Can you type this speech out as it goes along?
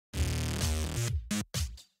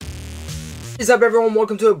What is up, everyone?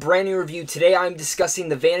 Welcome to a brand new review. Today I'm discussing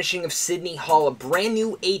The Vanishing of Sidney Hall, a brand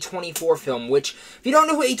new A24 film, which, if you don't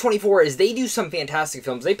know who A24 is, they do some fantastic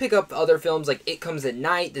films. They pick up other films like It Comes at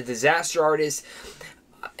Night, The Disaster Artist,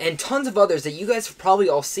 and tons of others that you guys have probably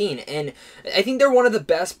all seen. And I think they're one of the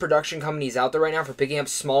best production companies out there right now for picking up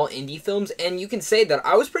small indie films. And you can say that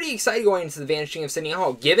I was pretty excited going into The Vanishing of Sidney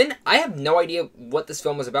Hall, given I have no idea what this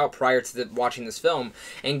film was about prior to watching this film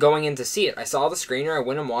and going in to see it. I saw the screener, I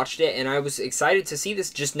went and watched it, and I was excited to see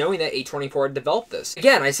this just knowing that A24 had developed this.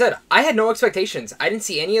 Again, I said, I had no expectations. I didn't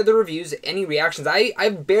see any of the reviews, any reactions. I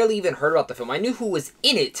barely even heard about the film. I knew who was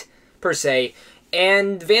in it, per se.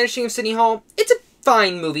 And Vanishing of Sidney Hall, it's a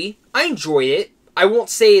fine movie. I enjoyed it. I won't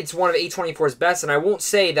say it's one of A24's best, and I won't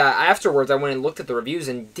say that afterwards I went and looked at the reviews,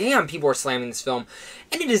 and damn, people are slamming this film.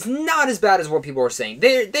 And it is not as bad as what people are saying.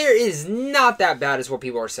 There is not that bad as what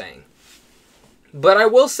people are saying. But I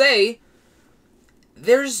will say,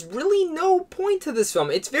 there's really no point to this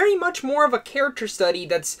film. It's very much more of a character study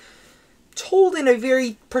that's told in a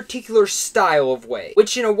very particular style of way,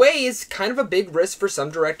 which in a way is kind of a big risk for some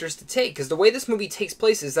directors to take, because the way this movie takes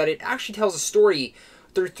place is that it actually tells a story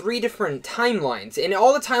through 3 different timelines, and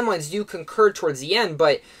all the timelines do concur towards the end,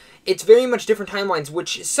 but it's very much different timelines,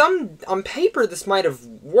 which some, on paper, this might have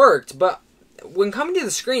worked, but when coming to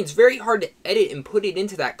the screen, it's very hard to edit and put it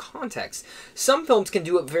into that context. Some films can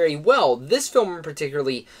do it very well. This film in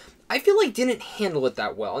particularly, I feel like didn't handle it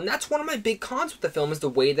that well, and that's one of my big cons with the film, is the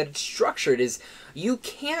way that it's structured. Is you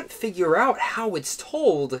can't figure out how it's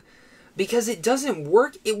told because it doesn't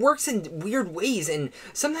work. It works in weird ways, and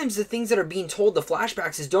sometimes the things that are being told, the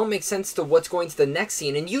flashbacks, don't make sense to what's going to the next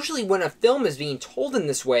scene. And usually when a film is being told in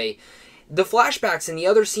this way, the flashbacks and the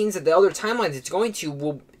other scenes at the other timelines it's going to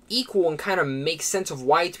will equal and kind of make sense of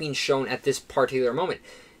why it's being shown at this particular moment.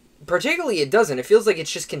 Particularly, it doesn't. It feels like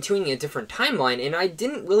it's just continuing a different timeline, and I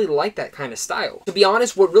didn't really like that kind of style. To be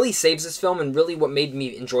honest, what really saves this film, and really what made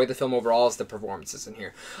me enjoy the film overall, is the performances in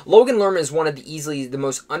here. Logan Lerman is one of the easily the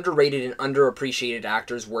most underrated and underappreciated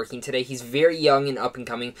actors working today. He's very young and up and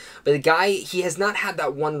coming, but the guy, he has not had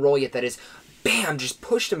that one role yet that is, bam, just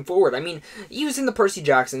pushed him forward. I mean, he was in the Percy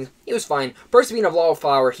Jackson, he was fine. Percy being a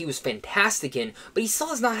Wallflower, he was fantastic in, but he still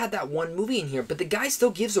has not had that one movie in here. But the guy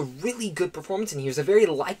still gives a really good performance in here. It's a very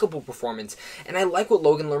likable performance, and I like what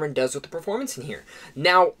Logan Lerman does with the performance in here.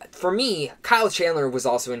 Now, for me, Kyle Chandler was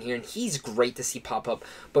also in here, and he's great to see pop up,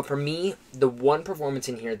 but for me, the one performance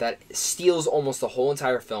in here that steals almost the whole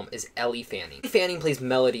entire film is Ellie Fanning. Ellie Fanning plays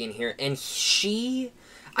Melody in here, and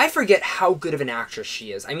I forget how good of an actress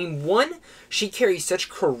she is. I mean, one, she carries such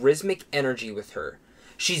charismatic energy with her.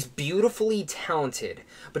 She's beautifully talented,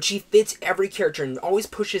 but she fits every character and always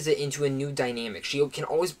pushes it into a new dynamic. She can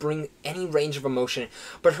always bring any range of emotion,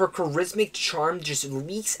 but her charismatic charm just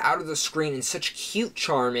leaks out of the screen, and such cute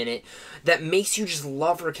charm in it that makes you just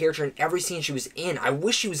love her character in every scene she was in. I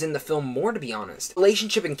wish she was in the film more, to be honest. The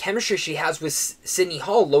relationship and chemistry she has with Sidney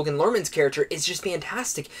Hall, Logan Lerman's character, is just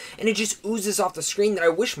fantastic, and it just oozes off the screen that I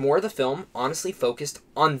wish more of the film honestly focused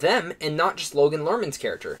on them and not just Logan Lerman's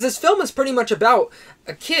character. This film is pretty much about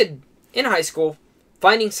a kid in high school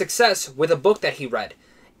finding success with a book that he read,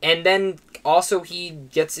 and then also he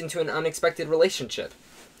gets into an unexpected relationship,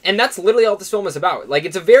 and that's literally all this film is about. Like,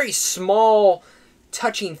 it's a very small,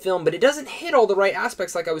 touching film, but it doesn't hit all the right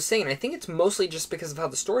aspects, like I was saying. I think it's mostly just because of how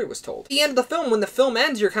the story was told. At the end of the film, when the film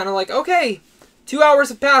ends, you're kind of like, okay, 2 hours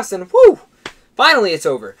have passed, and whoo, finally it's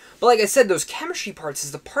over. But like I said, those chemistry parts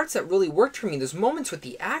is the parts that really worked for me. Those moments with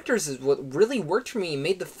the actors is what really worked for me and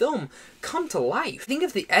made the film come to life. I think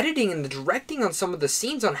if the editing and the directing on some of the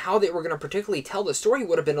scenes on how they were going to particularly tell the story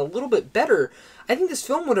would have been a little bit better, I think this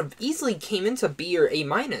film would have easily came into B or A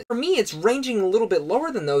minus. For me, it's ranging a little bit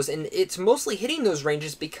lower than those, and it's mostly hitting those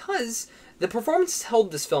ranges because the performances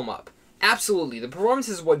held this film up. Absolutely, the performance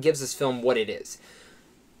is what gives this film what it is.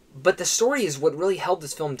 But the story is what really held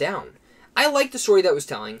this film down. I liked the story that it was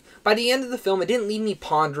telling. By the end of the film, it didn't leave me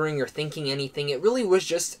pondering or thinking anything. It really was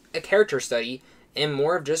just a character study and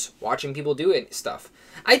more of just watching people do it stuff.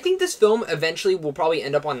 I think this film eventually will probably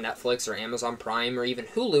end up on Netflix or Amazon Prime or even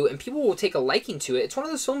Hulu, and people will take a liking to it. It's one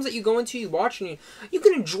of those films that you go into, you watch, and you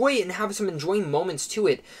can enjoy it and have some enjoying moments to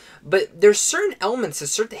it. But there's certain elements that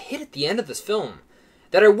start to hit at the end of this film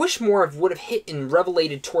that I wish more of would have hit and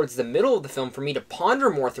revelated towards the middle of the film for me to ponder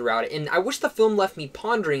more throughout it. And I wish the film left me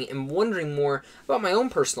pondering and wondering more about my own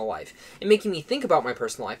personal life and making me think about my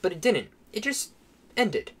personal life, but it didn't. It just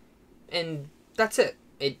ended. And that's it.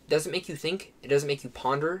 It doesn't make you think. It doesn't make you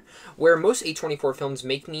ponder. Where most A24 films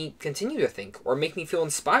make me continue to think, or make me feel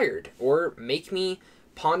inspired, or make me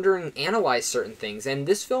ponder and analyze certain things. And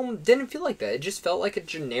this film didn't feel like that. It just felt like a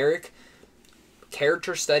generic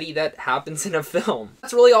character study that happens in a film.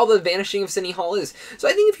 That's really all the Vanishing of Sidney Hall is. So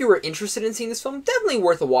I think if you were interested in seeing this film, definitely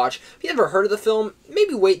worth a watch. If you never heard of the film,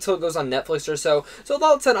 maybe wait till it goes on Netflix or so. So with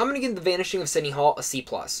all that said, I'm going to give The Vanishing of Sidney Hall a C+.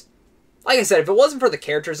 Like I said, if it wasn't for the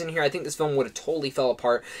characters in here, I think this film would have totally fell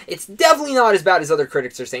apart. It's definitely not as bad as other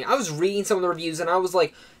critics are saying. I was reading some of the reviews and I was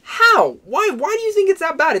like, how? Why do you think it's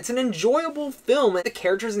that bad? It's an enjoyable film. The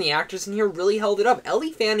characters and the actors in here really held it up.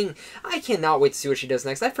 Ellie Fanning, I cannot wait to see what she does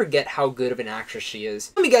next. I forget how good of an actress she is.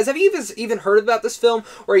 Tell me guys, have you even heard about this film?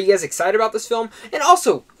 Or are you guys excited about this film? And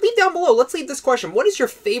also, leave down below, let's leave this question. What is your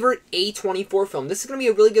favorite A24 film? This is going to be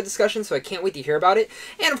a really good discussion, so I can't wait to hear about it.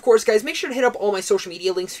 And of course, guys, make sure to hit up all my social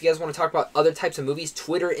media links if you guys want to talk about other types of movies.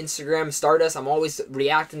 Twitter, Instagram, Stardust. I'm always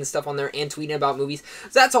reacting to stuff on there and tweeting about movies.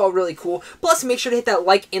 So that's all really cool. Plus, make sure to hit that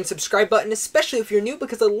like and subscribe button, especially if you're new,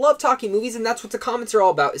 because I love talking movies, and that's what the comments are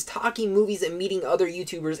all about, is talking movies and meeting other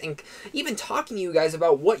YouTubers and even talking to you guys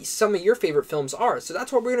about what some of your favorite films are. So that's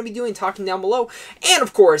what we're going to be doing, talking down below. And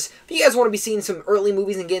of course, if you guys want to be seeing some early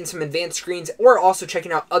movies and getting some advanced screens, or also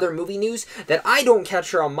checking out other movie news that I don't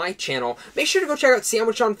capture on my channel, make sure to go check out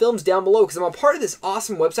Sandwich on Films down below, because I'm a part of this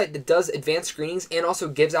awesome website that does advanced screenings and also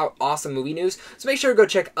gives out awesome movie news. So make sure to go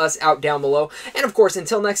check us out down below. And of course,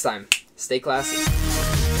 until next time, stay classy.